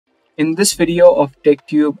In this video of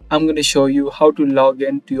TechTube, I'm going to show you how to log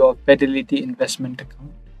in to your Fidelity Investment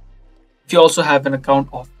account. If you also have an account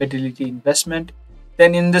of Fidelity Investment,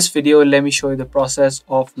 then in this video, let me show you the process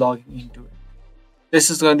of logging into it. This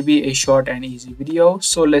is going to be a short and easy video,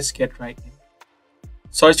 so let's get right in.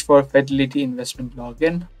 Search for Fidelity Investment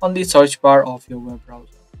Login on the search bar of your web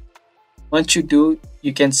browser. Once you do,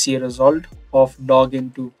 you can see a result of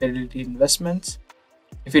login to Fidelity Investments.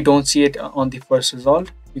 If you don't see it on the first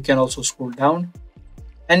result, you can also scroll down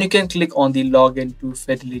and you can click on the login to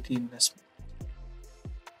Fidelity Investment.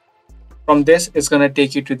 From this, it's going to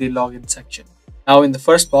take you to the login section. Now in the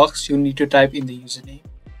first box, you need to type in the username.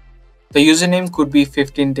 The username could be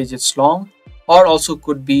 15 digits long or also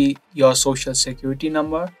could be your social security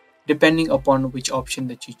number, depending upon which option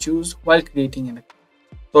that you choose while creating an account.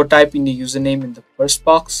 So type in the username in the first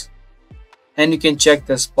box and you can check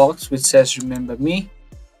this box which says remember me.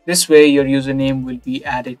 This way your username will be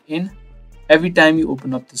added in every time you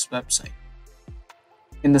open up this website.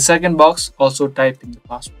 In the second box, also type in the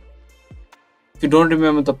password. If you don't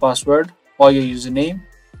remember the password or your username,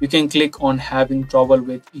 you can click on having trouble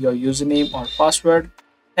with your username or password,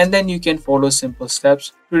 and then you can follow simple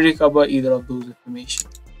steps to recover either of those information.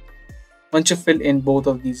 Once you fill in both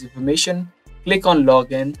of these information, click on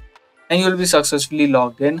login and you will be successfully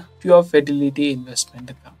logged in to your Fidelity Investment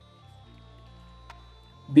account.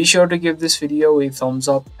 Be sure to give this video a thumbs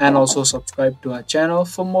up and also subscribe to our channel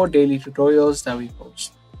for more daily tutorials that we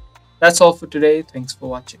post. That's all for today. Thanks for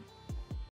watching.